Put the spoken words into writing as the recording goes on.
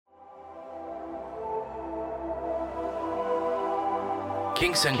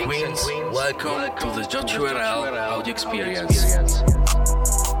Kings and Queens, welcome to the JOTURL audio experience.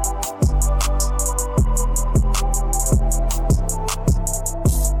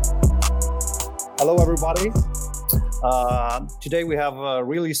 Hello, everybody. Today we have a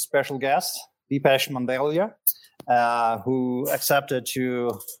really special guest, Deepesh Mandalia, who accepted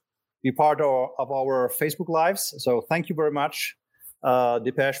to be part of our Facebook Lives. So thank you very much,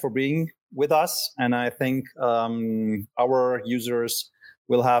 Deepesh, for being with us. And I think our users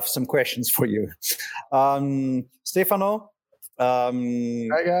will have some questions for you. Stefano.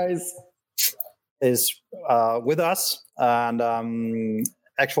 Hi, guys. Is with us. And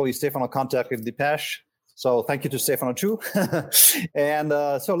actually, Stefano contacted Deepesh. So thank you to Stefano too. And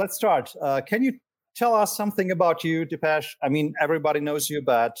so let's start. Can you tell us something about you, Deepesh? I mean, everybody knows you,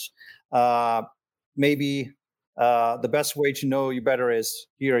 but maybe the best way to know you better is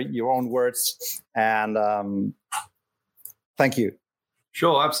hear your own words. And thank you.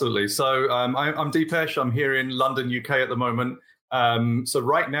 Sure, absolutely. So I'm Deepesh. I'm here in London, UK at the moment. So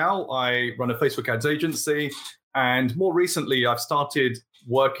right now I run a Facebook ads agency. And more recently, I've started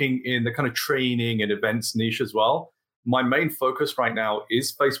working in the kind of training and events niche as well. My main focus right now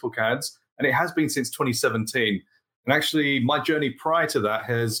is Facebook ads, and it has been since 2017. And actually, my journey prior to that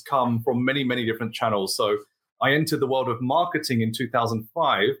has come from many, many different channels. So I entered the world of marketing in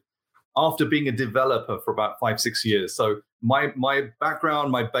 2005 after being a developer for about 5-6 years. So my background,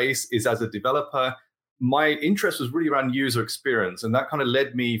 my base is as a developer. My interest was really around user experience, and that kind of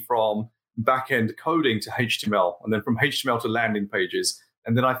led me from back-end coding to HTML, and then from HTML to landing pages.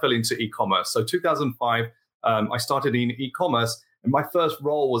 And then I fell into e-commerce. So 2005, I started in e-commerce, and my first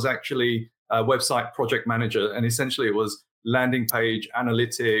role was actually a website project manager. And essentially it was landing page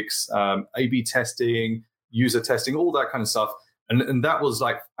analytics, A/B testing, user testing, all that kind of stuff. And that was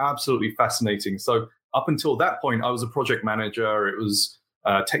like absolutely fascinating. So up until that point, I was a project manager. It was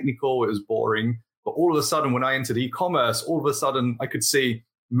technical, it was boring. But all of a sudden, when I entered e-commerce, all of a sudden I could see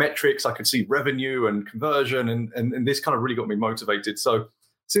metrics, I could see revenue and conversion, and this kind of really got me motivated. So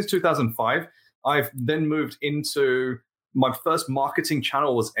since 2005, I've then moved into my first marketing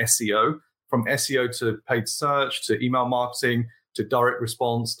channel was SEO, from SEO to paid search, to email marketing, to direct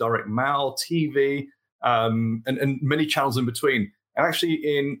response, direct mail, TV, and many channels in between. And actually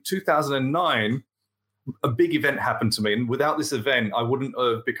in 2009, a big event happened to me. And without this event, I wouldn't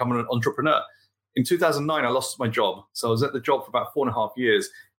have become an entrepreneur. In 2009, I lost my job. So I was at the job for about 4.5 years.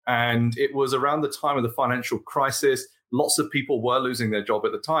 And it was around the time of the financial crisis. Lots of people were losing their job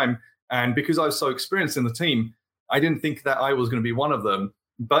at the time. And because I was so experienced in the team, I didn't think that I was going to be one of them.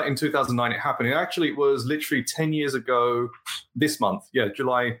 But in 2009, it happened. And actually, it was literally 10 years ago this month. Yeah,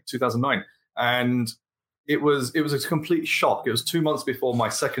 July 2009. And it was a complete shock. It was 2 months before my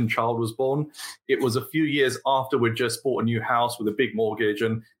second child was born. It was a few years after we'd just bought a new house with a big mortgage.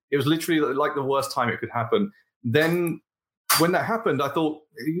 And it was literally like the worst time it could happen. Then when that happened, I thought,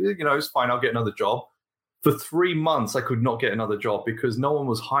 it's fine. I'll get another job. For 3 months, I could not get another job because no one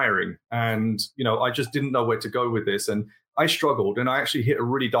was hiring. And, I just didn't know where to go with this. And I struggled, and I actually hit a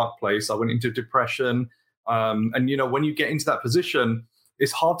really dark place. I went into depression. And, when you get into that position,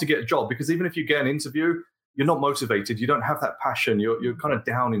 it's hard to get a job because even if you get an interview, you're not motivated. You don't have that passion. You're kind of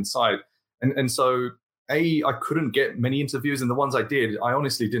down inside. And so, I couldn't get many interviews. And the ones I did, I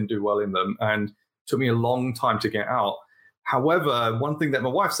honestly didn't do well in them. And it took me a long time to get out. However, one thing that my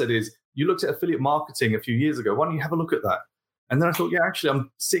wife said is, you looked at affiliate marketing a few years ago. Why don't you have a look at that? And then I thought, yeah, actually,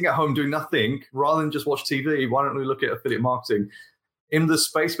 I'm sitting at home doing nothing. Rather than just watch TV, why don't we look at affiliate marketing? In the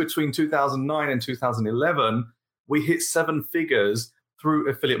space between 2009 and 2011, we hit 7 figures through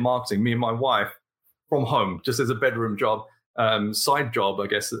affiliate marketing, me and my wife, from home, just as a bedroom job, side job, I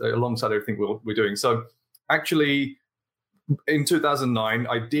guess, alongside everything we're doing. So actually, in 2009,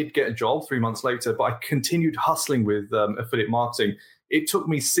 I did get a job 3 months later, but I continued hustling with affiliate marketing. It took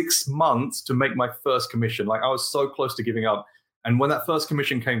me 6 months to make my first commission. Like I was so close to giving up. And when that first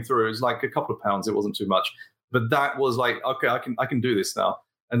commission came through, it was like a couple of pounds. It wasn't too much. But that was like, okay, I can do this now.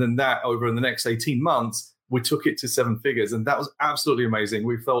 And then that over in the next 18 months, we took it to 7 figures. And that was absolutely amazing.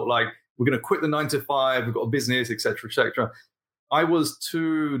 We felt like we're going to quit the 9 to 5. We've got a business, et cetera, et cetera. I was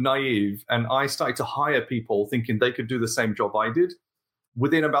too naive, and I started to hire people thinking they could do the same job I did.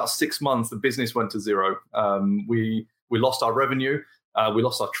 Within about 6 months, the business went to zero. We lost our revenue. We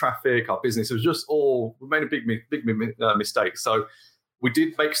lost our traffic, our business. It was just we made a big mistake. So we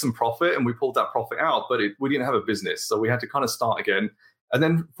did make some profit and we pulled that profit out, but we didn't have a business. So we had to kind of start again. And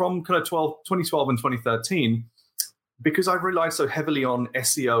then from kind of 2012 and 2013, because I relied so heavily on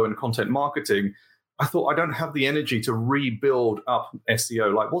SEO and content marketing, I thought I don't have the energy to rebuild up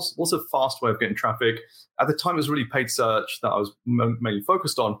SEO. Like, what's a fast way of getting traffic? At the time, it was really paid search that I was mainly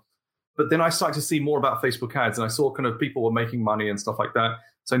focused on. But then I started to see more about Facebook ads, and I saw kind of people were making money and stuff like that.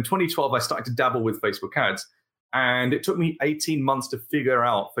 So in 2012, I started to dabble with Facebook ads, and it took me 18 months to figure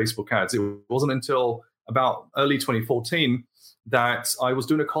out Facebook ads. It wasn't until about early 2014 that I was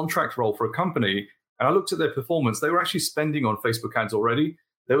doing a contract role for a company, and I looked at their performance. They were actually spending on Facebook ads already.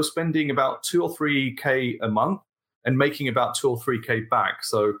 They were spending about 2 or 3K a month and making about 2 or 3K back.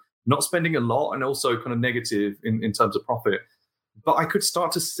 So not spending a lot and also kind of negative in terms of profit. But I could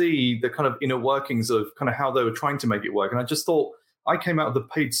start to see the kind of inner workings of kind of how they were trying to make it work. And I just thought, I came out of the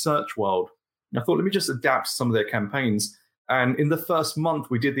paid search world. And I thought, let me just adapt some of their campaigns. And in the first month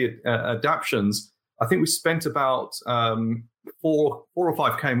we did the adaptions, I think we spent about 4 or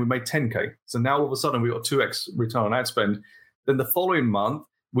 5K and we made 10K. So now all of a sudden we got 2x return on ad spend. Then the following month,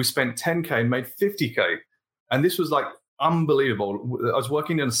 we spent 10K and made 50K. And this was like unbelievable. I was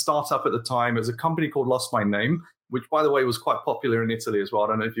working in a startup at the time. It was a company called Lost My Name, which, by the way, was quite popular in Italy as well. I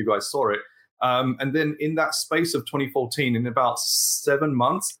don't know if you guys saw it. And then in that space of 2014, in about 7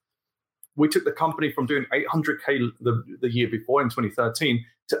 months, we took the company from doing 800K the year before in 2013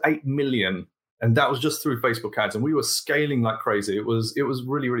 to 8 million. And that was just through Facebook ads. And we were scaling like crazy. It was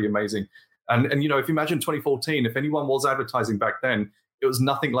really, really amazing. And you know, if you imagine 2014, if anyone was advertising back then, it was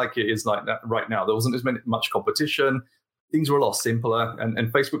nothing like it is like that right now. There wasn't as much competition. Things were a lot simpler.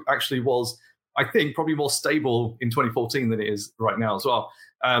 And Facebook actually was, I think, probably more stable in 2014 than it is right now as well.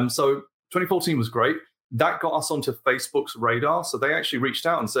 So 2014 was great. That got us onto Facebook's radar. So they actually reached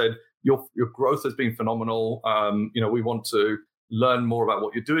out and said, your growth has been phenomenal. You know, we want to learn more about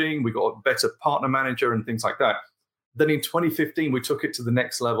what you're doing. We got a better partner manager and things like that. Then in 2015, we took it to the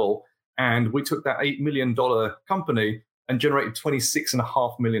next level. And we took that $8 million company and generated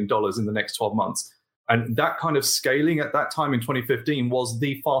 $26.5 million in the next 12 months. And that kind of scaling at that time in 2015 was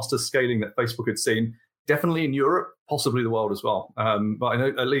the fastest scaling that Facebook had seen, definitely in Europe, possibly the world as well. But I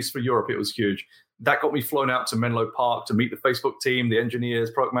know at least for Europe, it was huge. That got me flown out to Menlo Park to meet the Facebook team, the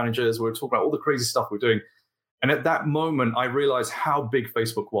engineers, product managers. We were talking about all the crazy stuff we're doing. And at that moment, I realized how big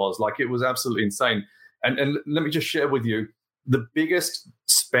Facebook was. Like, it was absolutely insane. And let me just share with you, the biggest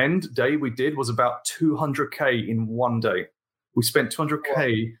spend day we did was about 200K in one day. We spent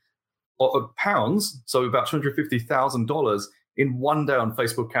 200K pounds, so about $250,000 in one day on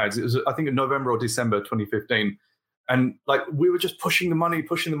Facebook ads. It was, I think, in November or December 2015. And like, we were just pushing the money,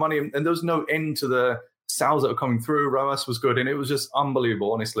 and there was no end to the sales that were coming through. ROAS was good, and it was just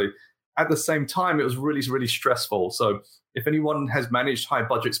unbelievable, honestly. At the same time, it was really, really stressful. So if anyone has managed high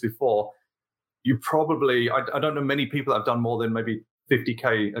budgets before, you probably, I don't know many people that have done more than maybe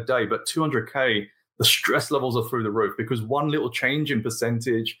 50K a day, but 200K, the stress levels are through the roof, because one little change in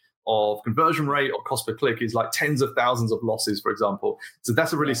percentage of conversion rate or cost per click is like tens of thousands of losses, for example. So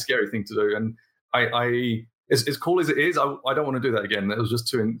that's a really scary thing to do. And I as cool as it is, I don't want to do that again. It was just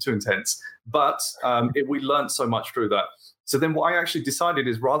too intense. But we learned so much through that. So then what I actually decided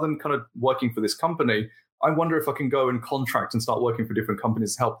is, rather than kind of working for this company, I wonder if I can go and contract and start working for different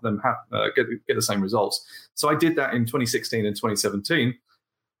companies to help them get the same results. So I did that in 2016 and 2017.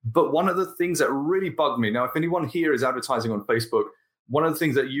 But one of the things that really bugged me, now, if anyone here is advertising on Facebook, one of the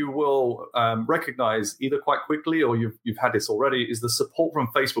things that you will recognize either quite quickly or you've had this already is the support from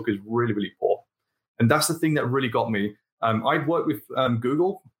Facebook is really, really poor. And that's the thing that really got me. I'd worked with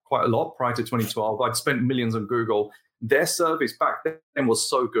Google quite a lot prior to 2012. I'd spent millions on Google. Their service back then was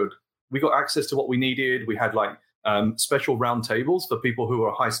so good. We got access to what we needed. We had like special round tables for people who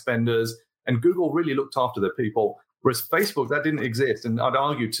were high spenders, and Google really looked after their people. Whereas Facebook, that didn't exist. And I'd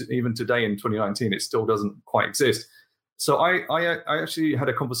argue even today in 2019, it still doesn't quite exist. So I actually had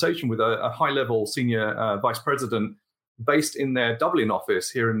a conversation with a high-level senior vice president based in their Dublin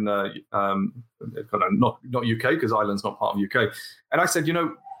office here in not UK, because Ireland's not part of UK. And I said, you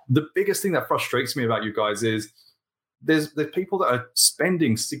know, the biggest thing that frustrates me about you guys is there's people that are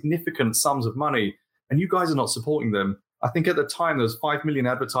spending significant sums of money, and you guys are not supporting them. I think at the time there was 5 million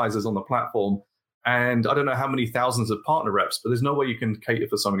advertisers on the platform, and I don't know how many thousands of partner reps, but there's no way you can cater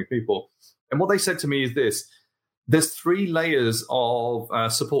for so many people. And what they said to me is this: there's 3 layers of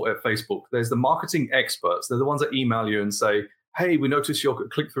support at Facebook. There's the marketing experts. They're the ones that email you and say, hey, we noticed your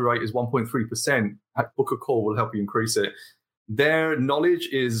click-through rate is 1.3%. Book a call, we'll help you increase it. Their knowledge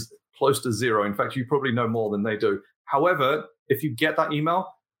is close to zero. In fact, you probably know more than they do. However, if you get that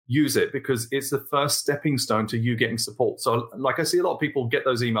email, use it, because it's the first stepping stone to you getting support. So like, I see a lot of people get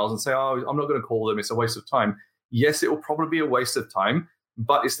those emails and say, oh, I'm not going to call them. It's a waste of time. Yes, it will probably be a waste of time,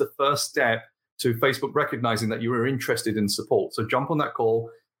 but it's the first step to Facebook recognizing that you are interested in support. So jump on that call.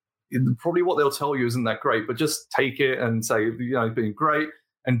 probably what they'll tell you isn't that great, but just take it and say, it's been great,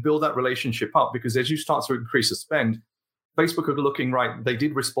 and build that relationship up. Because as you start to increase the spend, Facebook are looking, right, they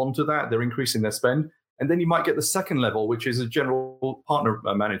did respond to that, they're increasing their spend. And then you might get the second level, which is a general partner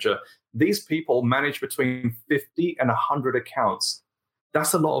manager. These people manage between 50 and 100 accounts.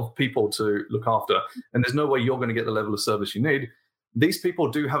 That's a lot of people to look after. And there's no way you're going to get the level of service you need. These people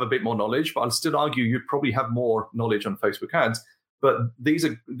do have a bit more knowledge, but I'd still argue you'd probably have more knowledge on Facebook ads. But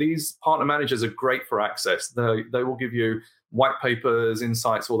these partner managers are great for access. They will give you white papers,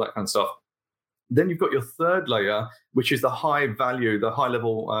 insights, all that kind of stuff. Then you've got your third layer, which is the high value, the high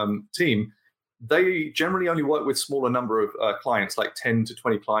level team. They generally only work with smaller number of clients, like 10 to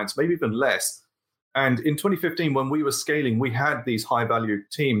 20 clients, maybe even less. And in 2015, when we were scaling, we had these high value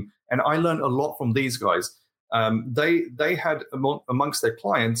team, and I learned a lot from these guys. They had amongst their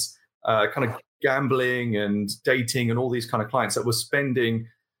clients kind of gambling and dating and all these kind of clients that were spending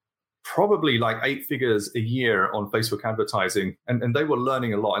probably like 8 figures a year on Facebook advertising, and they were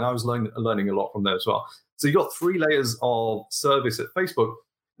learning a lot, and I was learning a lot from them as well. So you got 3 layers of service at Facebook.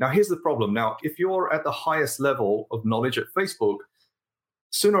 Now, here's the problem. Now, if you're at the highest level of knowledge at Facebook,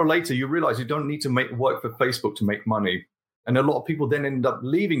 sooner or later, you realize you don't need to work for Facebook to make money. And a lot of people then end up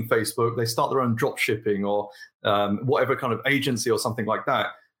leaving Facebook. They start their own drop shipping or whatever kind of agency or something like that.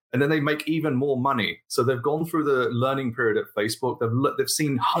 And then they make even more money. So they've gone through the learning period at Facebook. They've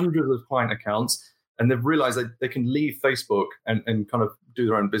seen hundreds of client accounts, and they've realized that they can leave Facebook and kind of do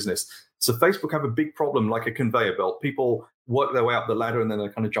their own business. So Facebook have a big problem, like a conveyor belt. People work their way up the ladder and then they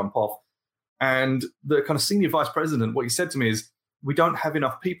kind of jump off. And the kind of senior vice president, what he said to me is, we don't have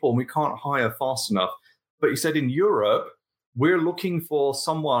enough people and we can't hire fast enough. But he said in Europe, we're looking for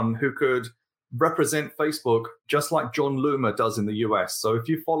someone who could represent Facebook just like John Loomer does in the US. So if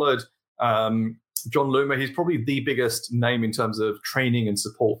you followed John Loomer, he's probably the biggest name in terms of training and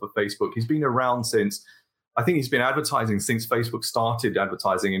support for Facebook. He's been around since, I think he's been advertising since Facebook started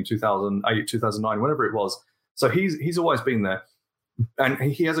advertising in 2008, 2009, whenever it was. So he's always been there. And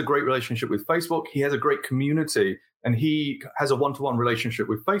he has a great relationship with Facebook. He has a great community, and he has a one-to-one relationship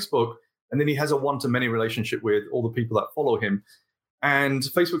with Facebook. And then he has a one-to-many relationship with all the people that follow him. And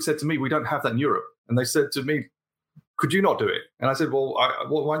Facebook said to me, we don't have that in Europe. And they said to me, could you not do it? And I said, well,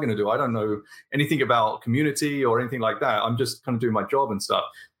 what am I going to do? I don't know anything about community or anything like that. I'm just kind of doing my job and stuff.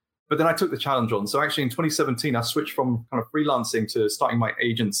 But then I took the challenge on. So actually in 2017, I switched from kind of freelancing to starting my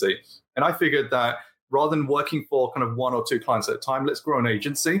agency. And I figured that rather than working for kind of 1 or 2 clients at a time, let's grow an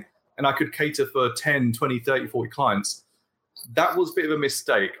agency. And I could cater for 10, 20, 30, 40 clients. That was a bit of a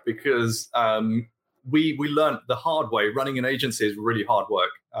mistake because we learned the hard way. Running an agency is really hard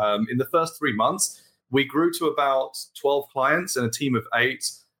work. In the first 3 months, we grew to about 12 clients and a team of 8.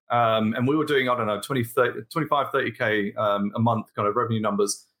 And we were doing, 25, 30K a month kind of revenue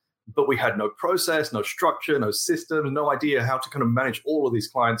numbers. But we had no process, no structure, no system, no idea how to kind of manage all of these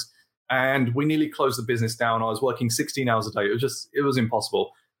clients. And we nearly closed the business down. I was working 16 hours a day. It was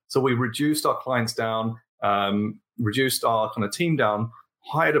impossible. So we reduced our clients down, reduced our kind of team down,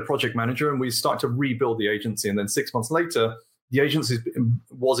 hired a project manager, and we started to rebuild the agency. And then 6 months later, the agency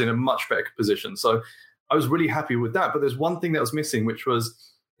was in a much better position. So I was really happy with that. But there's one thing that was missing, which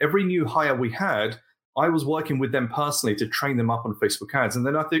was every new hire we had, I was working with them personally to train them up on Facebook ads. And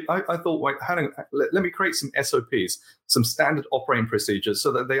then I thought, wait, let me create some SOPs, some standard operating procedures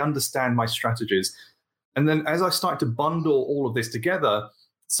so that they understand my strategies. And then as I started to bundle all of this together,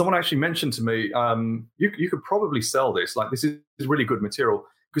 someone actually mentioned to me, you could probably sell this. Like, this is really good material.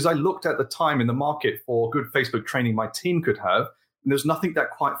 Because I looked at the time in the market for good Facebook training my team could have. And there's nothing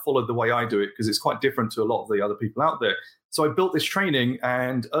that quite followed the way I do it because it's quite different to a lot of the other people out there. So I built this training,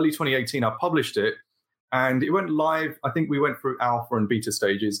 and early 2018, I published it. And it went live. I think we went through alpha and beta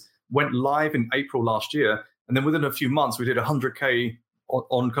stages, went live in April last year. And then within a few months, we did 100K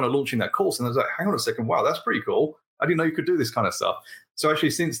on kind of launching that course. And I was like, hang on a second. Wow, that's pretty cool. I didn't know you could do this kind of stuff. So actually,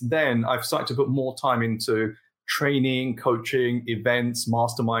 since then, I've started to put more time into training, coaching, events,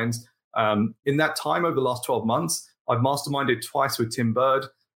 masterminds. In that time, over the last 12 months, I've masterminded twice with Tim Bird,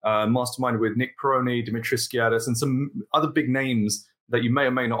 masterminded with Nick Peroni, Dimitris Skiadas, and some other big names that you may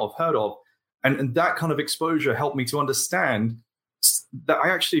or may not have heard of. And that kind of exposure helped me to understand that I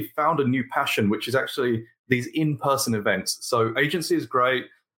actually found a new passion, which is actually these in-person events. So agency is great,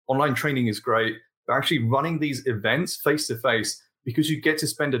 online training is great, but actually running these events face-to-face, because you get to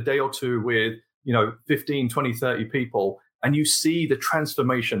spend a day or two with 15, 20, 30 people, and you see the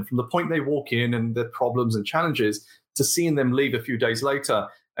transformation from the point they walk in and their problems and challenges to seeing them leave a few days later.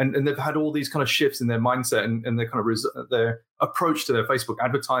 And they've had all these kind of shifts in their mindset and their kind of their approach to their Facebook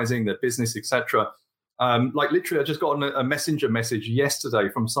advertising, their business, etc. Like literally, I just got a messenger message yesterday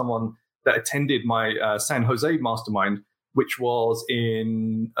from someone that attended my San Jose mastermind, which was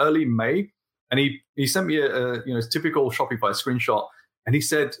in early May. And he sent me a typical Shopify screenshot. And he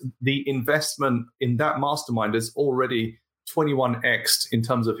said the investment in that mastermind is already 21x in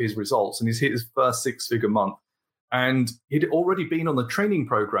terms of his results. And he's hit his first 6-figure month. And he'd already been on the training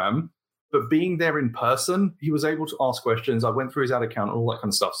program, but being there in person, he was able to ask questions. I went through his ad account and all that kind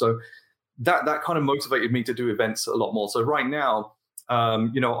of stuff. So that kind of motivated me to do events a lot more. So right now,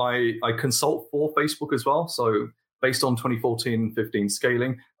 I consult for Facebook as well. So based on 2014-15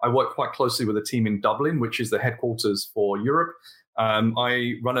 scaling, I work quite closely with a team in Dublin, which is the headquarters for Europe.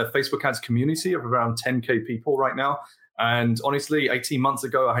 I run a Facebook ads community of around 10K people right now. And honestly, 18 months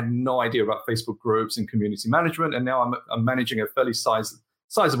ago, I had no idea about Facebook groups and community management. And now I'm managing a fairly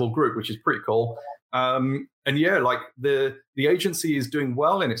sizable group, which is pretty cool. And yeah, like the agency is doing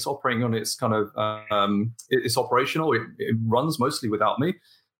well and it's operating on its kind of, it's operational. It runs mostly without me.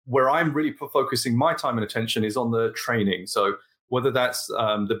 Where I'm really focusing my time and attention is on the training. So whether that's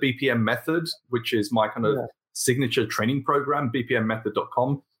the BPM method, which is my kind of signature training program,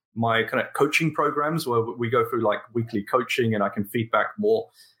 bpmmethod.com, my kind of coaching programs where we go through like weekly coaching and I can feedback more.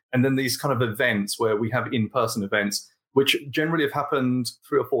 And then these kind of events where we have in-person events, which generally have happened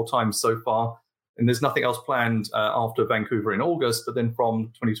 3 or 4 times so far. And there's nothing else planned after Vancouver in August. But then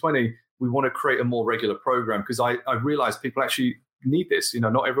from 2020, we want to create a more regular program because I realized people actually need this.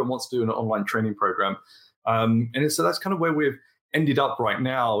 Not everyone wants to do an online training program. So that's kind of where we've ended up right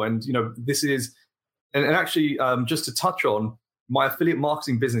now. And, this is, and actually just to touch on, my affiliate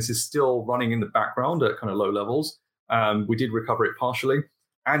marketing business is still running in the background at kind of low levels. We did recover it partially.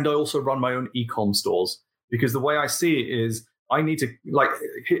 And I also run my own e-com stores because the way I see it is I need to, like,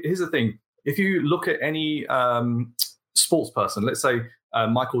 here's the thing. If you look at any sports person, let's say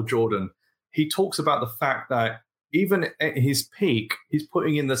Michael Jordan, he talks about the fact that even at his peak, he's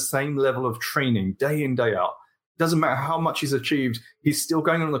putting in the same level of training day in, day out. Doesn't matter how much he's achieved, he's still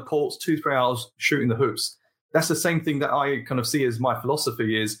going on the courts 2-3 hours shooting the hoops. That's the same thing that I kind of see as my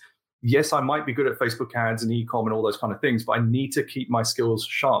philosophy is, yes, I might be good at Facebook ads and e-com and all those kind of things, but I need to keep my skills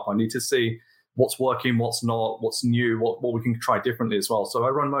sharp. I need to see what's working, what's not, what's new, what we can try differently as well. So I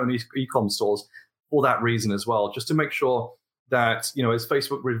run my own e-com stores for that reason as well, just to make sure that, as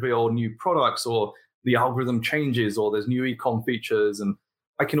Facebook reveal new products or the algorithm changes or there's new e-com features, and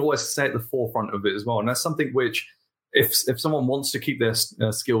I can always stay at the forefront of it as well. And that's something which, if someone wants to keep their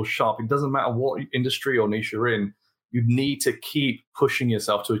skills sharp, it doesn't matter what industry or niche you're in, you need to keep pushing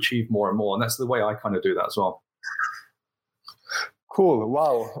yourself to achieve more and more. And that's the way I kind of do that as well. Cool.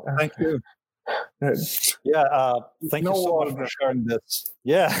 Wow. Thank you. Thank you so much for sharing this.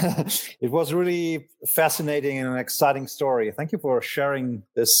 Yeah, it was really fascinating and an exciting story. Thank you for sharing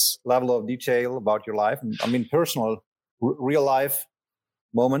this level of detail about your life. I mean, personal, real life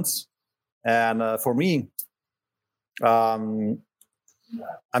moments. And for me, in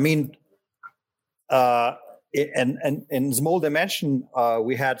small dimension,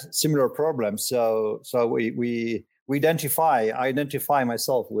 we had similar problems. So we identify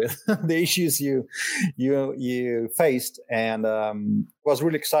myself with the issues you faced, and it was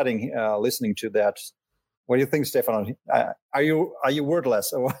really exciting listening to that. What do you think, Stefano? Are you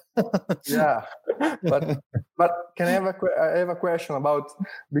wordless? Yeah, but can I have a question about,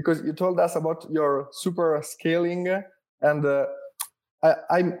 because you told us about your super scaling, and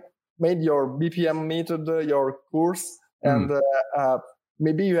I made your BPM method your course, and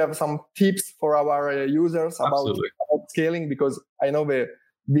maybe you have some tips for our users about scaling, because I know the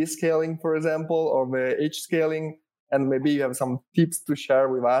V scaling, for example, or the H scaling, and maybe you have some tips to share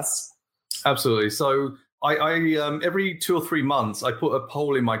with us. Absolutely. So I every 2 or 3 months, I put a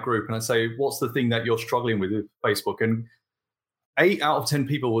poll in my group and I say, what's the thing that you're struggling with Facebook? And 8 out of 10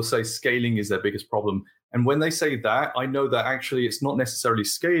 people will say scaling is their biggest problem. And when they say that, I know that actually it's not necessarily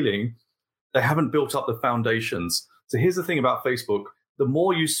scaling. They haven't built up the foundations. So here's the thing about Facebook. The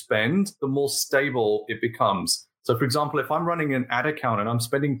more you spend, the more stable it becomes. So for example, if I'm running an ad account and I'm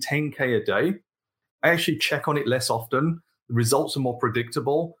spending 10K a day, I actually check on it less often. The results are more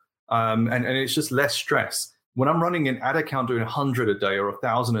predictable. And it's just less stress. When I'm running an ad account doing 100 a day or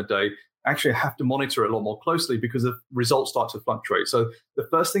 1,000 a day, actually I have to monitor it a lot more closely because the results start to fluctuate. So the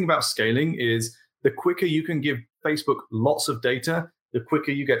first thing about scaling is the quicker you can give Facebook lots of data, the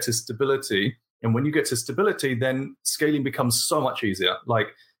quicker you get to stability. And when you get to stability, then scaling becomes so much easier. Like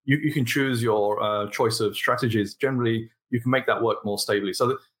you can choose your choice of strategies. Generally, you can make that work more stably.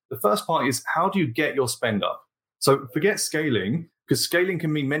 So the first part is, how do you get your spend up? So forget scaling, because scaling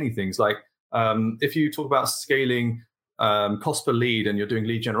can mean many things. Like if you talk about scaling cost per lead and you're doing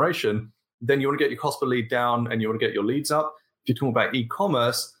lead generation, then you want to get your cost per lead down and you want to get your leads up. If you're talking about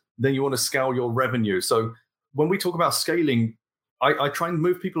e-commerce, then you want to scale your revenue. So when we talk about scaling, I try and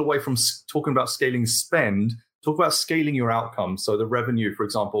move people away from talking about scaling spend, talk about scaling your outcomes. So the revenue, for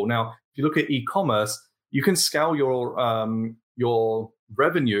example. Now, if you look at e-commerce, you can scale your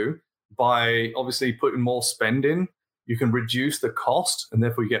revenue by obviously putting more spend in. You can reduce the cost and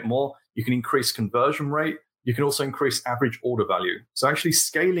therefore you get more. You can increase conversion rate. You can also increase average order value. So actually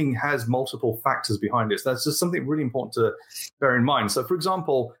scaling has multiple factors behind it. So that's just something really important to bear in mind. So for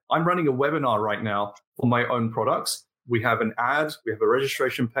example, I'm running a webinar right now for my own products. We have an ad, we have a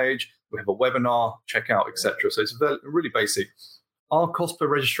registration page, we have a webinar, checkout, etc. So it's really basic. Our cost per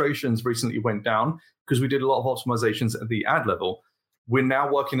registrations recently went down because we did a lot of optimizations at the ad level. We're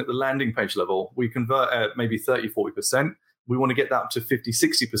now working at the landing page level. We convert at maybe 30, 40%. We want to get that up to 50,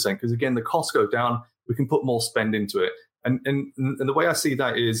 60% because again, the costs go down. We can put more spend into it. And the way I see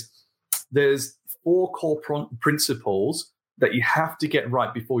that is there's 4 core principles that you have to get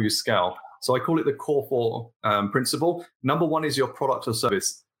right before you scale. So I call it the core 4 principle. Number 1 is your product or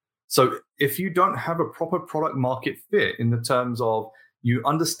service. So if you don't have a proper product market fit in the terms of you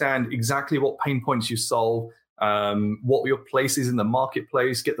understand exactly what pain points you solve, what your place is in the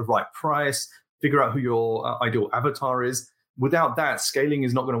marketplace, get the right price, figure out who your ideal avatar is. Without that, scaling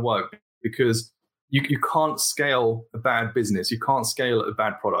is not going to work because you can't scale a bad business. You can't scale a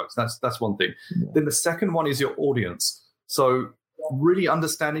bad product. That's one thing. Yeah. Then the second one is your audience. So really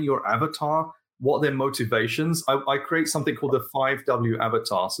understanding your avatar, what their motivations. I create something called the 5W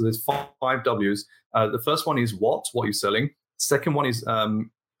avatar. So there's 5 Ws. The first one is what you're selling. Second one is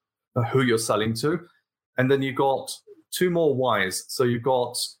who you're selling to. And then you've got 2 more whys. So you've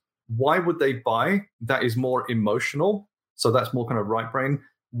got why would they buy? That is more emotional. So that's more kind of right brain.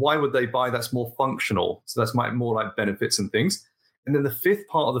 Why would they buy? That's more functional. So that's more like benefits and things. And then the 5th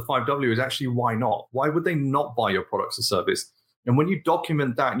part of the 5W is actually why not? Why would they not buy your products or service? And when you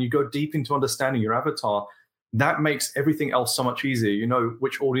document that and you go deep into understanding your avatar, that makes everything else so much easier. You know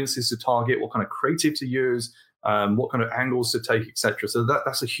which audiences to target, what kind of creative to use, what kind of angles to take, etc. So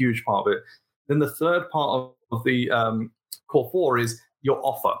that's a huge part of it. Then the 3rd part of the core 4 is your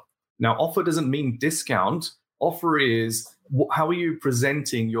offer. Now, offer doesn't mean discount. Offer is how are you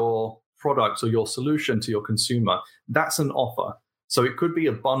presenting your product or your solution to your consumer? That's an offer. So it could be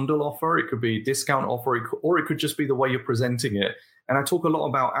a bundle offer, it could be a discount offer, or it could just be the way you're presenting it. And I talk a lot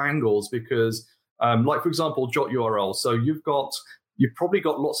about angles because, like for example, Jot URL. So you've probably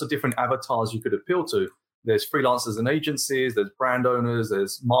got lots of different avatars you could appeal to. There's freelancers and agencies, there's brand owners,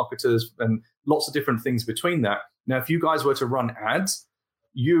 there's marketers, and lots of different things between that. Now, if you guys were to run ads,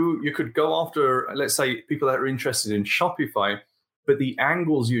 you could go after, let's say, people that are interested in Shopify, but the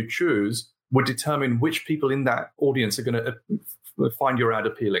angles you choose would determine which people in that audience are going to find your ad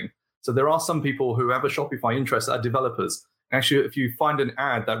appealing. So there are some people who have a Shopify interest that are developers. Actually, if you find an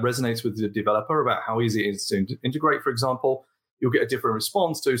ad that resonates with the developer about how easy it is to integrate, for example, you'll get a different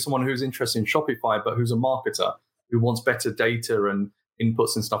response to someone who's interested in Shopify, but who's a marketer who wants better data and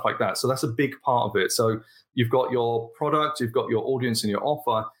inputs and stuff like that. So that's a big part of it. So you've got your product, you've got your audience and your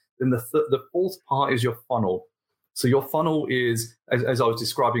offer. Then the 4th part is your funnel. So your funnel is, as I was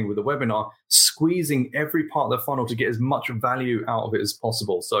describing with the webinar, squeezing every part of the funnel to get as much value out of it as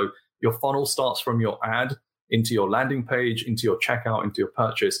possible. So your funnel starts from your ad into your landing page, into your checkout, into your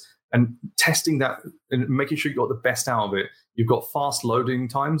purchase, and testing that and making sure you got the best out of it. You've got fast loading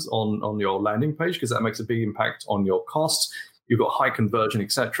times on your landing page because that makes a big impact on your costs. You've got high conversion,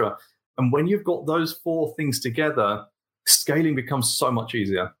 etc. And when you've got those 4 things together, scaling becomes so much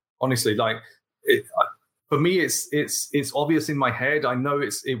easier. Honestly, for me, it's obvious in my head. I know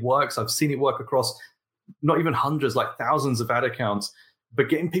it works. I've seen it work across not even hundreds, like thousands of ad accounts. But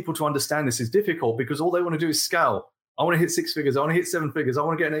getting people to understand this is difficult because all they want to do is scale. I want to hit 6 figures. I want to hit 7 figures. I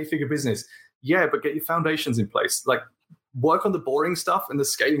want to get an 8-figure business. Yeah, but get your foundations in place. Like work on the boring stuff and the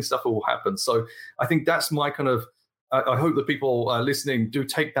scaling stuff will happen. So I think that's my kind of, I hope that people listening do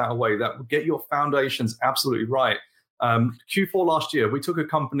take that away, that get your foundations absolutely right. Q4 last year, we took a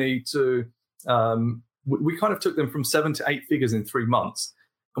company to, we kind of took them from 7 to 8 figures in 3 months.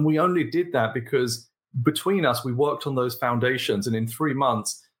 And we only did that because between us, we worked on those foundations. And in 3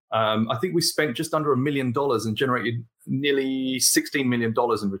 months, I think we spent just under $1 million and generated nearly $16 million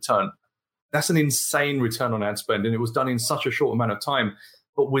in return. That's an insane return on ad spend. And it was done in such a short amount of time.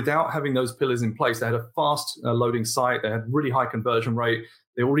 But without having those pillars in place, they had a fast loading site. They had really high conversion rate.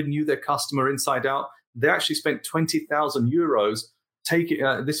 They already knew their customer inside out. They actually spent 20,000 euros.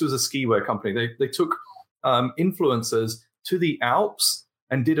 This was a skiwear company. They took influencers to the Alps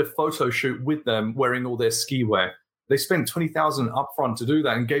and did a photo shoot with them wearing all their ski wear. They spent $20,000 upfront to do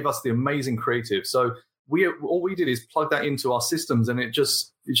that and gave us the amazing creative. So all we did is plug that into our systems, and it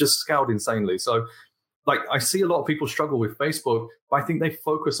just scaled insanely. So like I see a lot of people struggle with Facebook, but I think they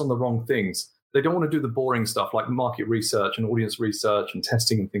focus on the wrong things. They don't want to do the boring stuff like market research and audience research and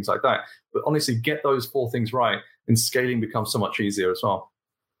testing and things like that. But honestly, get those 4 things right, and scaling becomes so much easier as well.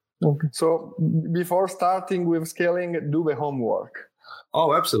 Okay. So before starting with scaling, do the homework.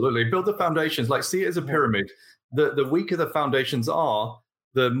 Oh, absolutely. Build the foundations. Like, see it as a pyramid. The weaker the foundations are,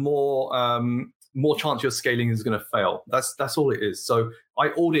 the more chance your scaling is going to fail. That's all it is. So I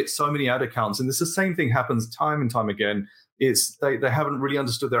audit so many ad accounts, and it's the same thing happens time and time again. It's they haven't really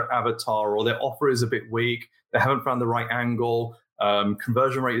understood their avatar, or their offer is a bit weak. They haven't found the right angle.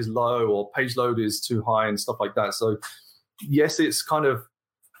 Conversion rate is low, or page load is too high, and stuff like that. So yes, it's kind of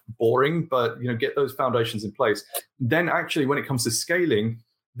boring, but get those foundations in place. Then actually, when it comes to scaling,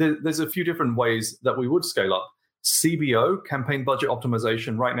 there's a few different ways that we would scale up. CBO, campaign budget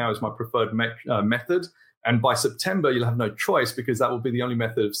optimization, right now is my preferred method. And by September, you'll have no choice, because that will be the only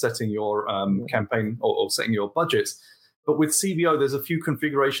method of setting your campaign or setting your budgets. But with CBO, there's a few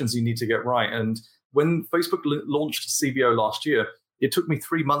configurations you need to get right. And when Facebook launched CBO last year, it took me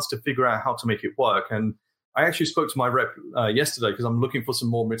 3 months to figure out how to make it work. And I actually spoke to my rep yesterday, because I'm looking for some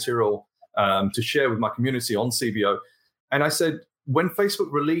more material to share with my community on CBO. And I said, when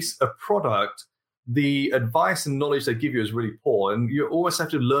Facebook release a product, the advice and knowledge they give you is really poor, and you always have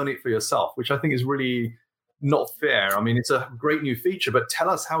to learn it for yourself, which I think is really not fair. I mean, it's a great new feature, but tell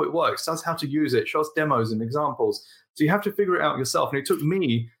us how it works, tell us how to use it, show us demos and examples. So you have to figure it out yourself. And it took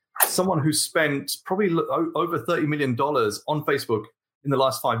me, someone who spent probably over $30 million on Facebook in the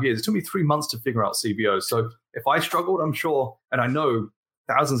last 5 years, it took me 3 months to figure out CBO. So if I struggled, I'm sure, and I know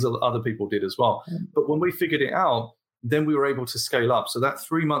thousands of other people did as well. But when we figured it out, then we were able to scale up. So that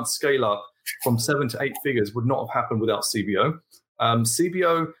 3 month scale up from 7 to 8 figures would not have happened without CBO.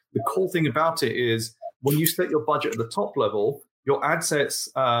 CBO, the cool thing about it is when you set your budget at the top level, your ad sets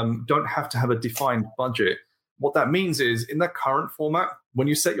don't have to have a defined budget. What that means is, in the current format, when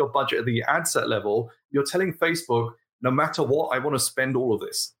you set your budget at the ad set level, you're telling Facebook, no matter what, I want to spend all of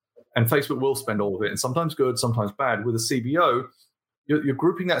this. And Facebook will spend all of it, and sometimes good, sometimes bad. With a CBO, you're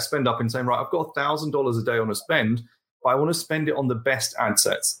grouping that spend up and saying, right, I've got $1,000 a day on a spend, but I want to spend it on the best ad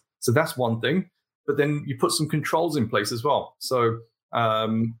sets. So that's one thing. But then you put some controls in place as well. So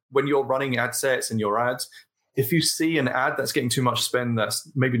when you're running ad sets and your ads, if you see an ad that's getting too much spend that's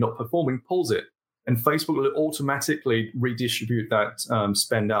maybe not performing, pause it. And Facebook will automatically redistribute that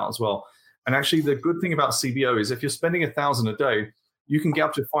spend out as well. And actually, the good thing about CBO is if you're spending $1,000 a day, you can get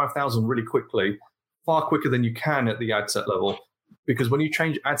up to 5,000 really quickly, far quicker than you can at the ad set level. Because when you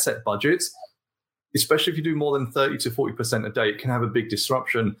change ad set budgets, especially if you do more than 30 to 40% a day, it can have a big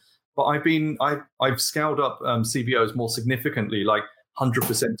disruption. But I've scaled up CBOs more significantly, like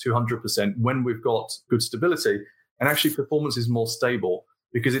 100%, 200%, when we've got good stability. And actually, performance is more stable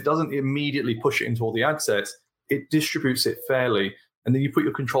because it doesn't immediately push it into all the ad sets. It distributes it fairly. And then you put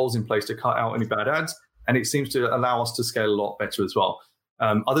your controls in place to cut out any bad ads. And it seems to allow us to scale a lot better as well.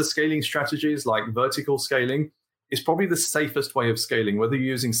 Other scaling strategies like vertical scaling is probably the safest way of scaling, whether you're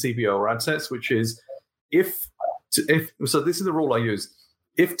using CBO or ad sets, which is so this is the rule I use.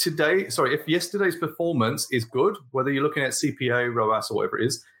 If yesterday's performance is good, whether you're looking at CPA, ROAS, or whatever it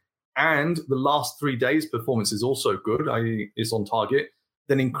is, and the last 3 days performance is also good, i.e. is on target,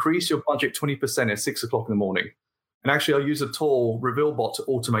 then increase your budget 20% at 6 o'clock in the morning. And actually, I use a tool, RevealBot, to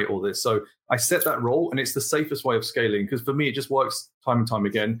automate all this. So I set that role, and it's the safest way of scaling because for me, it just works time and time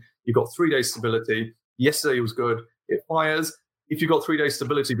again. You've got 3 days stability. Yesterday was good. It fires. If you've got 3 days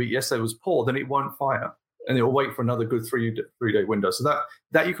stability, but yesterday was poor, then it won't fire. And it'll wait for another good three-day window. So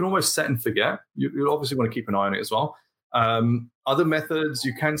that you can almost set and forget. You obviously want to keep an eye on it as well. Other methods,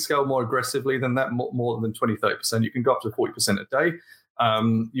 you can scale more aggressively than that, more than 20, 30%. You can go up to 40% a day.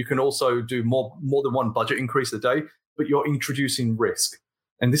 You can also do more than one budget increase a day, but you're introducing risk.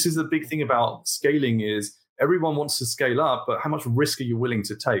 And this is the big thing about scaling is everyone wants to scale up, but how much risk are you willing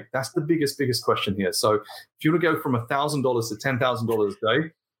to take? That's the biggest question here. So if you want to go from $1,000 to $10,000 a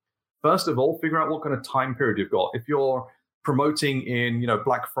day, first of all, figure out what kind of time period you've got. If you're promoting in,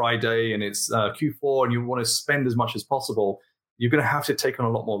 Black Friday and it's Q4 and you want to spend as much as possible, you're going to have to take on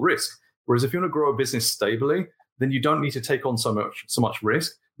a lot more risk. Whereas if you want to grow a business stably, then you don't need to take on so much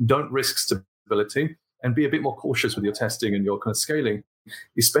risk. Don't risk stability and be a bit more cautious with your testing and your kind of scaling,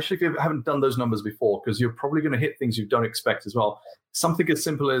 especially if you haven't done those numbers before, because you're probably going to hit things you don't expect as well. Something as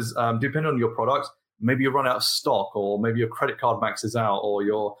simple as, depending on your product, maybe you run out of stock, or maybe your credit card maxes out, or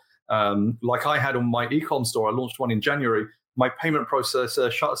your like I had on my e-com store, I launched one in January. My payment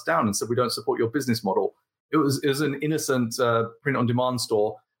processor shut us down and said, we don't support your business model. It was an innocent print-on-demand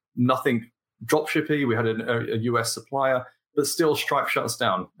store, nothing dropshippy. We had a US supplier, but still Stripe shuts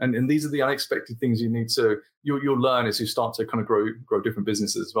down. And these are the unexpected things you'll learn as you start to kind of grow different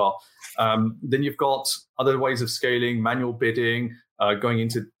businesses as well. Then you've got other ways of scaling, manual bidding, going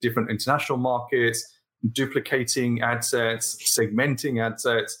into different international markets, duplicating ad sets, segmenting ad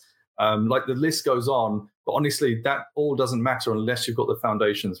sets. Like the list goes on, but honestly, that all doesn't matter unless you've got the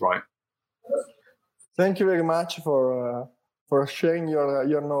foundations right. Thank you very much for sharing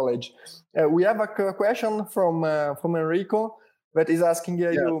your knowledge. We have a question from Enrico that is asking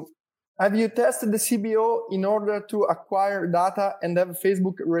you, have you tested the CBO in order to acquire data and have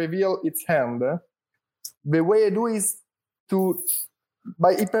Facebook reveal its hand? The way I do is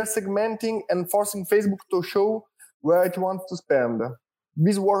by hyper-segmenting and forcing Facebook to show where it wants to spend.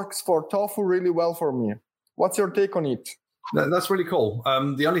 This works for Tofu really well for me. What's your take on it? That's really cool.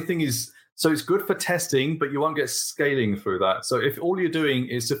 The only thing is, so it's good for testing, but you won't get scaling through that. So if all you're doing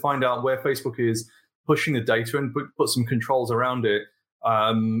is to find out where Facebook is pushing the data and put some controls around it,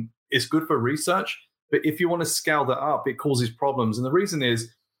 it's good for research. But if you want to scale that up, it causes problems. And the reason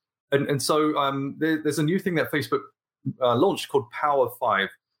is, so there's a new thing that Facebook launched called Power 5.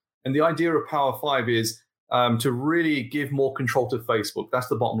 And the idea of Power 5 is to really give more control to Facebook. That's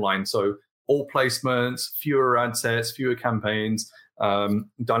the bottom line. So all placements, fewer ad sets, fewer campaigns,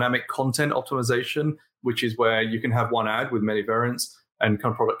 dynamic content optimization, which is where you can have one ad with many variants and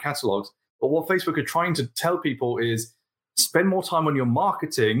kind of product catalogs. But what Facebook are trying to tell people is spend more time on your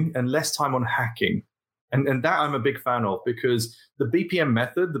marketing and less time on hacking. And that I'm a big fan of, because the BPM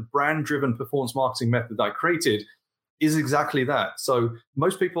method, the brand-driven performance marketing method that I created, is exactly that. So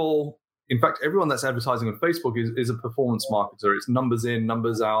most people, in fact, everyone that's advertising on Facebook is a performance marketer. It's numbers in,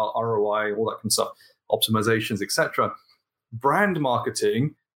 numbers out, ROI, all that kind of stuff, optimizations, etc. Brand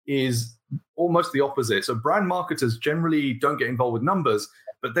marketing is almost the opposite. So brand marketers generally don't get involved with numbers,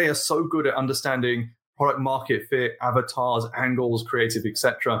 but they are so good at understanding product market fit, avatars, angles, creative,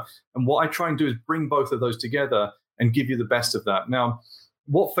 etc. And what I try and do is bring both of those together and give you the best of that. Now,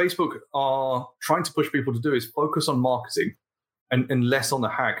 what Facebook are trying to push people to do is focus on marketing and less on the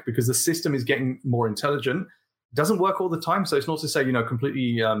hack, because the system is getting more intelligent. It doesn't work all the time. So it's not to say,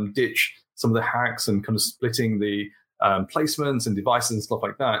 completely ditch some of the hacks and kind of splitting the placements and devices and stuff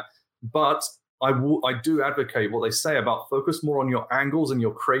like that. But I do advocate what they say about focus more on your angles and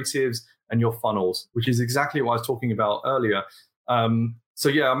your creatives and your funnels, which is exactly what I was talking about earlier. So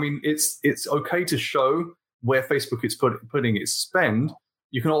yeah, I mean, it's okay to show where Facebook is putting its spend.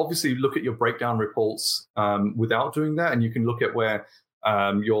 You can obviously look at your breakdown reports without doing that, and you can look at where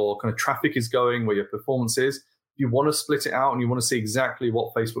your kind of traffic is going, where your performance is. If you want to split it out and you want to see exactly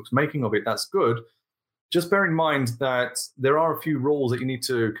what Facebook's making of it, that's good. Just bear in mind that there are a few rules that you need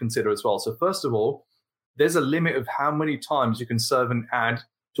to consider as well. So first of all, there's a limit of how many times you can serve an ad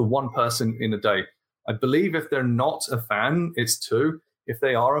to one person in a day. I believe if they're not a fan, it's 2. If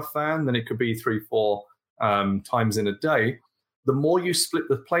they are a fan, then it could be 3, 4 times in a day. The more you split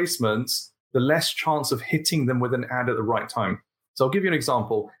the placements, the less chance of hitting them with an ad at the right time. So I'll give you an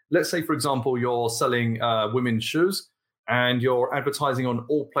example. Let's say, for example, you're selling women's shoes and you're advertising on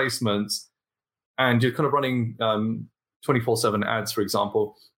all placements and you're kind of running 24/7 ads, for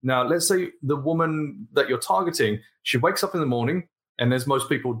example. Now, let's say the woman that you're targeting, she wakes up in the morning, and as most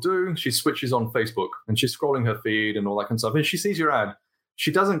people do, she switches on Facebook and she's scrolling her feed and all that kind of stuff. And she sees your ad.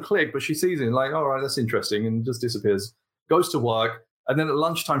 She doesn't click, but she sees it and like, all right, that's interesting, and just disappears. Goes to work, and then at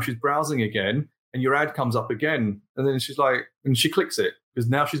lunchtime she's browsing again, and your ad comes up again, and then she's like, and she clicks it because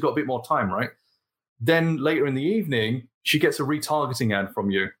now she's got a bit more time, right? Then later in the evening, she gets a retargeting ad from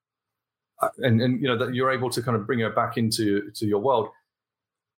you, and that you're able to kind of bring her back into your world.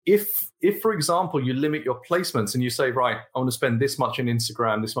 If for example you limit your placements and you say, right, I want to spend this much in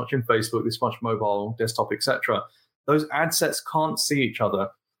Instagram, this much in Facebook, this much mobile, desktop, etc., those ad sets can't see each other.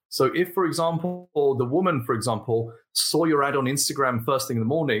 So if, for example, the woman, for example, saw your ad on Instagram first thing in the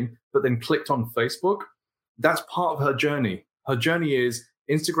morning, but then clicked on Facebook, that's part of her journey. Her journey is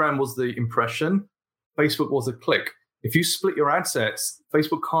Instagram was the impression, Facebook was a click. If you split your ad sets,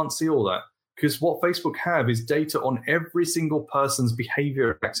 Facebook can't see all that, because what Facebook have is data on every single person's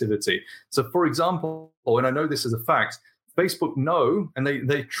behavior activity. So, for example, and I know this is a fact, Facebook know and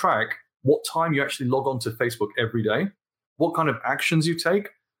they track what time you actually log on to Facebook every day, what kind of actions you take.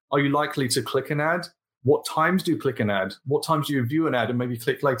 Are you likely to click an ad? What times do you click an ad? What times do you view an ad and maybe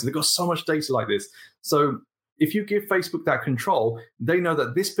click later? They've got so much data like this. So if you give Facebook that control, they know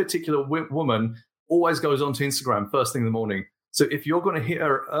that this particular woman always goes onto Instagram first thing in the morning. So if you're going to hit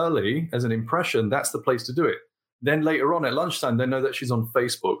her early as an impression, that's the place to do it. Then later on at lunchtime, they know that she's on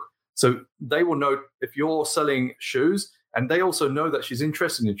Facebook. So they will know if you're selling shoes, and they also know that she's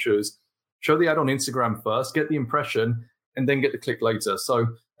interested in shoes. Show the ad on Instagram first, get the impression, and then get the click later. So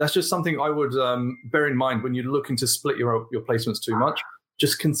that's just something I would bear in mind when you're looking to split your placements too much.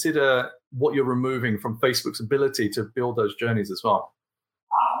 Just consider what you're removing from Facebook's ability to build those journeys as well.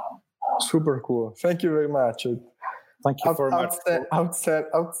 Super cool. Thank you very much. Thank you very much.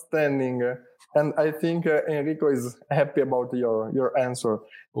 Outstanding. And I think Enrico is happy about your answer.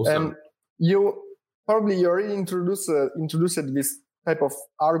 Awesome. And you already introduced this type of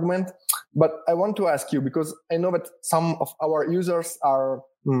argument, but I want to ask you, because I know that some of our users are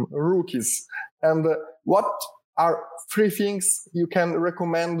rookies. And what are 3 things you can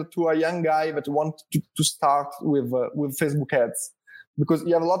recommend to a young guy that wants to start with Facebook ads? Because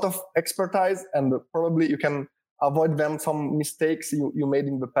you have a lot of expertise, and probably you can avoid them some mistakes you made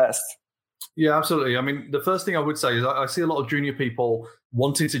in the past. Yeah, absolutely. I mean, the first thing I would say is I see a lot of junior people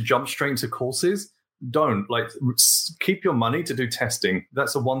wanting to jump straight into courses. Don't. Keep your money to do testing.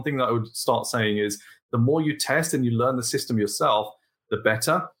 That's the one thing that I would start saying is the more you test and you learn the system yourself, the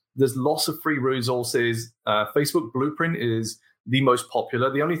better. There's lots of free resources. Facebook Blueprint is the most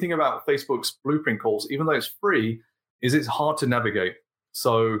popular. The only thing about Facebook's Blueprint course, even though it's free, is it's hard to navigate.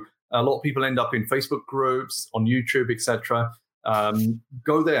 So a lot of people end up in Facebook groups, on YouTube, etc.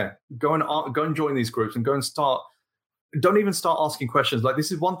 Go there, go and join these groups, and go and start. Don't even start asking questions. Like,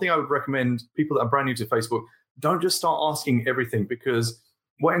 this is one thing I would recommend people that are brand new to Facebook. Don't just start asking everything, because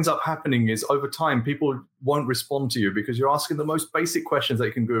what ends up happening is over time, people won't respond to you because you're asking the most basic questions that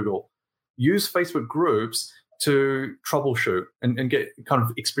you can Google. Use Facebook groups to troubleshoot and get kind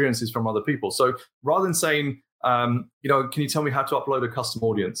of experiences from other people. So rather than saying, can you tell me how to upload a custom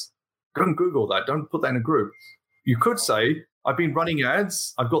audience? Go and Google that. Don't put that in a group. You could say, I've been running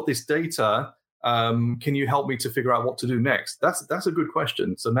ads. I've got this data. Can you help me to figure out what to do next? That's a good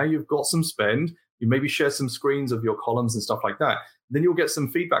question. So now you've got some spend. You maybe share some screens of your columns and stuff like that. Then you'll get some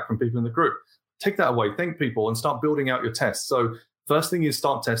feedback from people in the group. Take that away. Thank people and start building out your tests. So first thing is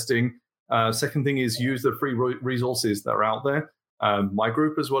start testing. Second thing is use the free resources that are out there. My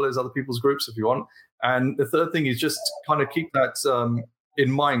group as well as other people's groups if you want. And the third thing is just kind of keep that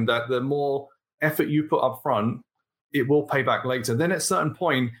in mind, that the more effort you put up front, it will pay back later. Then at a certain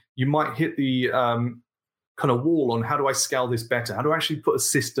point, you might hit the kind of wall on how do I scale this better? How do I actually put a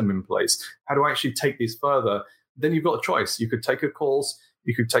system in place? How do I actually take this further? Then you've got a choice. You could take a course,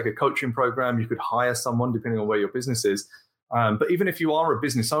 you could take a coaching program, you could hire someone depending on where your business is. But even if you are a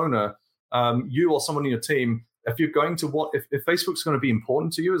business owner, you or someone in your team, if you're going to if Facebook's going to be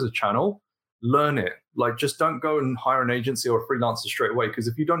important to you as a channel, learn it. Like, just don't go and hire an agency or a freelancer straight away, because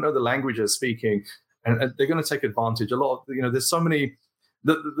if you don't know the language they're speaking, and they're going to take advantage. A lot of, there's so many,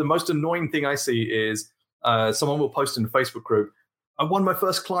 the most annoying thing I see is someone will post in a Facebook group, I won my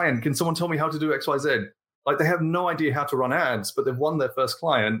first client. Can someone tell me how to do XYZ? Like, they have no idea how to run ads, but they've won their first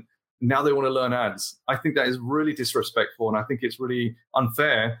client. Now they want to learn ads. I think that is really disrespectful. And I think it's really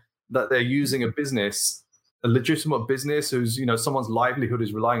unfair that they're using a business, a legitimate business who's, someone's livelihood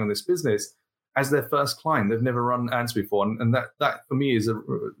is relying on this business as their first client. They've never run ads before. And that for me is a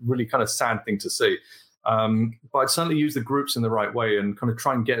really kind of sad thing to see. But I'd certainly use the groups in the right way and kind of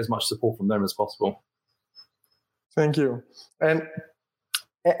try and get as much support from them as possible. Thank you. And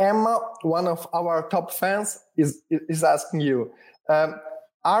Emma, one of our top fans, is asking you,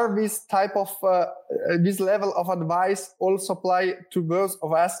 are this type of, this level of advice also apply to those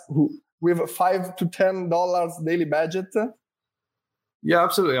of us who with $5 to $10 daily budget? Yeah,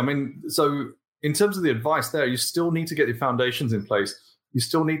 absolutely. I mean, so in terms of the advice there, you still need to get your foundations in place. You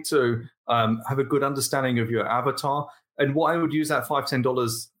still need to have a good understanding of your avatar. And what I would use that $5,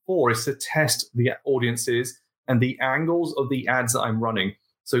 $10 for is to test the audiences and the angles of the ads that I'm running.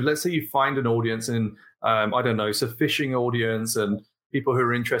 So let's say you find an audience in, I don't know, it's a fishing audience and people who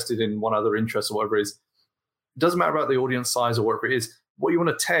are interested in one other interest or whatever it is. It doesn't matter about the audience size or whatever it is. What you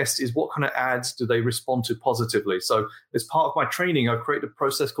want to test is what kind of ads do they respond to positively. So as part of my training, I've created a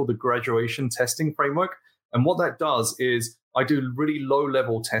process called the graduation testing framework. And what that does is I do really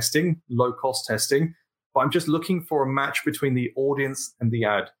low-level testing, low-cost testing, but I'm just looking for a match between the audience and the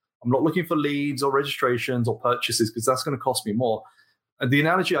ad. I'm not looking for leads or registrations or purchases because that's going to cost me more. And the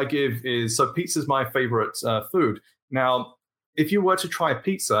analogy I give is, so pizza is my favorite food. Now, if you were to try a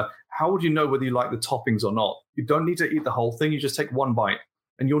pizza, how would you know whether you like the toppings or not? You don't need to eat the whole thing. You just take one bite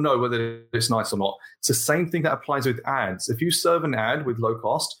and you'll know whether it's nice or not. It's the same thing that applies with ads. If you serve an ad with low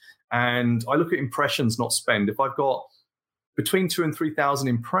cost, and I look at impressions, not spend. If I've got between 2,000 and 3,000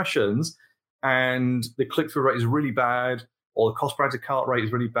 impressions and the click-through rate is really bad, or the cost per add to cart rate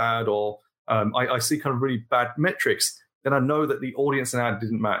is really bad, or I see kind of really bad metrics, then I know that the audience and ad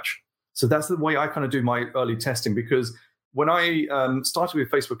didn't match. So that's the way I kind of do my early testing, because when I started with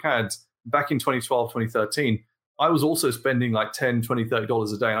Facebook ads back in 2012, 2013, I was also spending like $10, $20,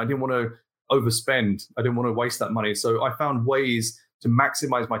 $30 a day. And I didn't want to overspend. I didn't want to waste that money. So I found ways to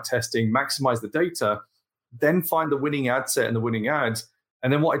maximize my testing, maximize the data, then find the winning ad set and the winning ads.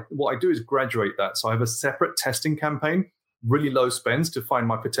 And then what I do is graduate that. So I have a separate testing campaign, really low spends to find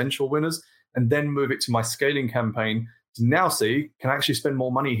my potential winners, and then move it to my scaling campaign to now see, can I actually spend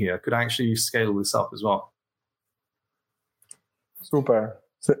more money here? Could I actually scale this up as well? Super.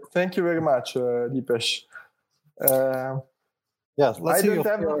 Thank you very much, Deepesh. Yes, I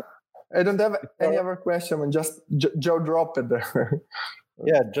don't have any other question. And just Joe dropped it there.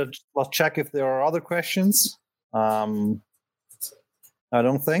 Yeah, just let's check if there are other questions. I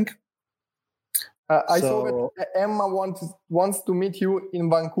don't think. I saw that Emma wants to meet you in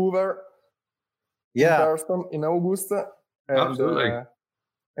Vancouver. Yeah, in person in August. And, absolutely.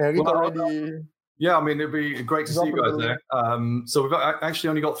 Yeah, I mean, it'd be great to see you guys there. So we've actually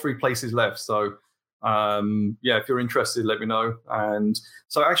only got 3 places left. So yeah, if you're interested, let me know. And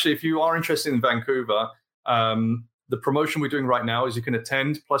so actually, if you are interested in Vancouver, the promotion we're doing right now is you can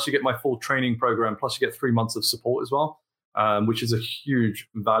attend, plus you get my full training program, plus you get 3 months of support as well, which is a huge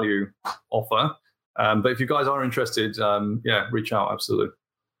value offer. But if you guys are interested, yeah, reach out. Absolutely.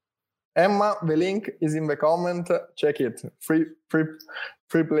 Emma, the link is in the comment. Check it. Free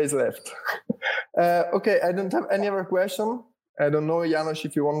place left. Okay, I don't have any other question. I don't know, Janos,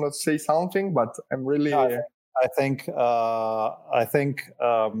 if you want to say something, but I'm really. I think. No, I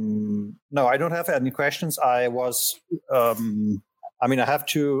don't have any questions. I was. I mean, I have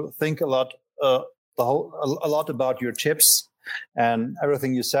to think a lot about your tips and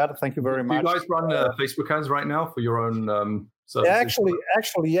everything you said. Thank you very much. Do you guys run Facebook ads right now for your own? Actually,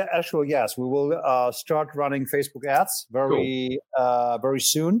 yes. We will start running Facebook ads very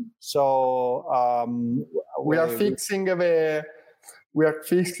soon. So we are fixing the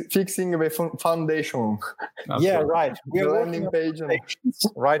foundation. Yeah, right. We are landing page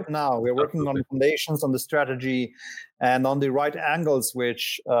right now. We're working on foundations, on the strategy, and on the right angles,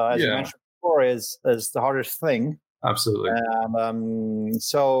 which, as you mentioned before, is the hardest thing. Absolutely. And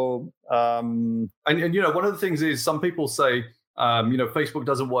you know, one of the things is some people say, you know, Facebook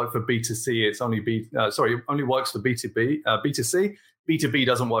doesn't work for B2C. It's only it only works for B2B, B2C. B2B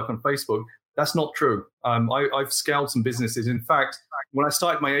doesn't work on Facebook. That's not true. I've scaled some businesses. In fact, when I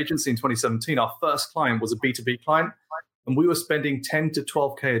started my agency in 2017, our first client was a B2B client, and we were spending 10 to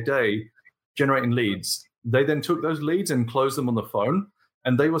 12K a day generating leads. They then took those leads and closed them on the phone,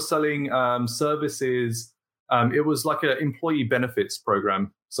 and they were selling services. It was like an employee benefits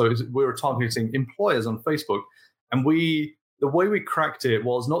program. So we were targeting employers on Facebook, and the way we cracked it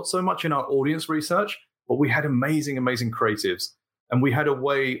was not so much in our audience research, but we had amazing creatives. And we had a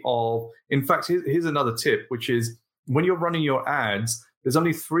way of, in fact, here's another tip, which is when you're running your ads, there's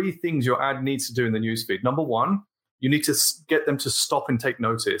only 3 things your ad needs to do in the newsfeed. Number 1, you need to get them to stop and take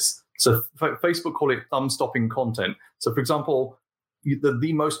notice. So Facebook call it thumb-stopping content. So for example,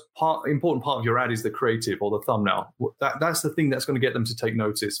 the most important part of your ad is the creative or the thumbnail. That's the thing that's going to get them to take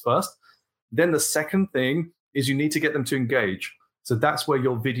notice first. Then the second thing is you need to get them to engage. So that's where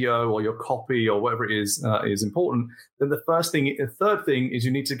your video or your copy or whatever it is important. Then the third thing is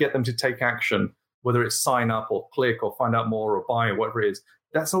you need to get them to take action, whether it's sign up or click or find out more or buy or whatever it is.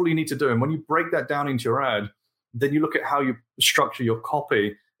 That's all you need to do. And when you break that down into your ad, then you look at how you structure your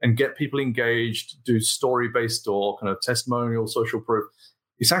copy and get people engaged, do story-based or kind of testimonial, social proof.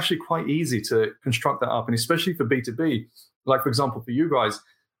 It's actually quite easy to construct that up. And especially for B2B, like for example, for you guys,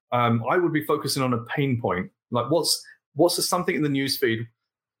 I would be focusing on a pain point. Like what's something in the newsfeed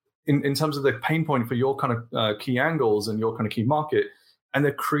in terms of the pain point for your kind of key angles and your kind of key market, and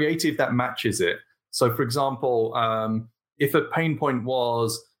the creative that matches it. So for example, if a pain point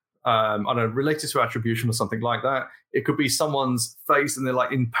was, I don't know, related to attribution or something like that, it could be someone's face and they're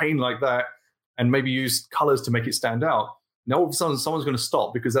like in pain like that, and maybe use colors to make it stand out. Now all of a sudden someone's going to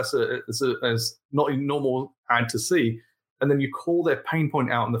stop because that's not a normal ad to see. And then you call their pain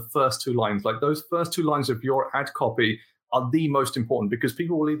point out in the first 2 lines. Like those first 2 lines of your ad copy are the most important, because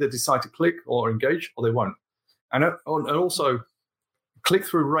people will either decide to click or engage or they won't. And also,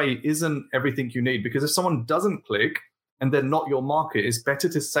 click-through rate isn't everything you need, because if someone doesn't click and they're not your market, it's better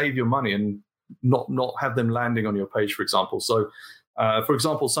to save your money and not have them landing on your page, for example. So, for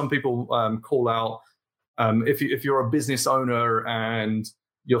example, some people call out, if you're a business owner and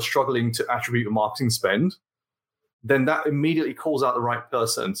you're struggling to attribute your marketing spend, then that immediately calls out the right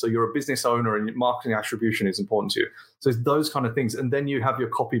person. So you're a business owner and marketing attribution is important to you. So it's those kind of things. And then you have your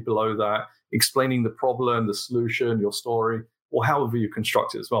copy below that. explaining the problem, the solution, your story, or however you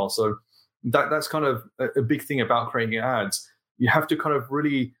construct it as well. So that's kind of a big thing about creating ads. You have to kind of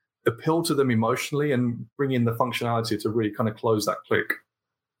really appeal to them emotionally and bring in the functionality to really kind of close that click.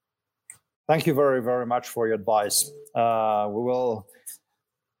 Thank you very, very much for your advice. We will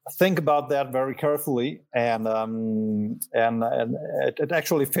think about that very carefully, and it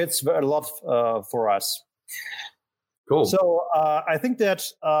actually fits a lot for us. Cool. So I think that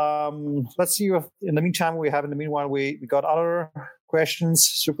let's see if in the meantime we got other questions.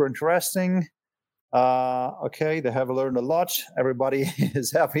 Super interesting. Okay, they have learned a lot. Everybody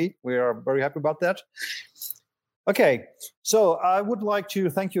is happy. We are very happy about that. Okay, so I would like to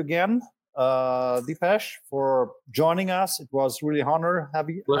thank you again, Deepesh, for joining us. It was really an honor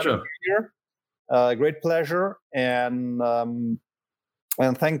having you here. Great pleasure, and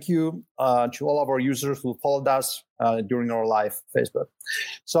thank you to all of our users who followed us during our live Facebook.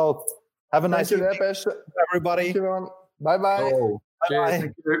 So have a nice evening, everybody. Bye bye. Oh, cheers.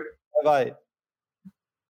 Thank you. Bye bye.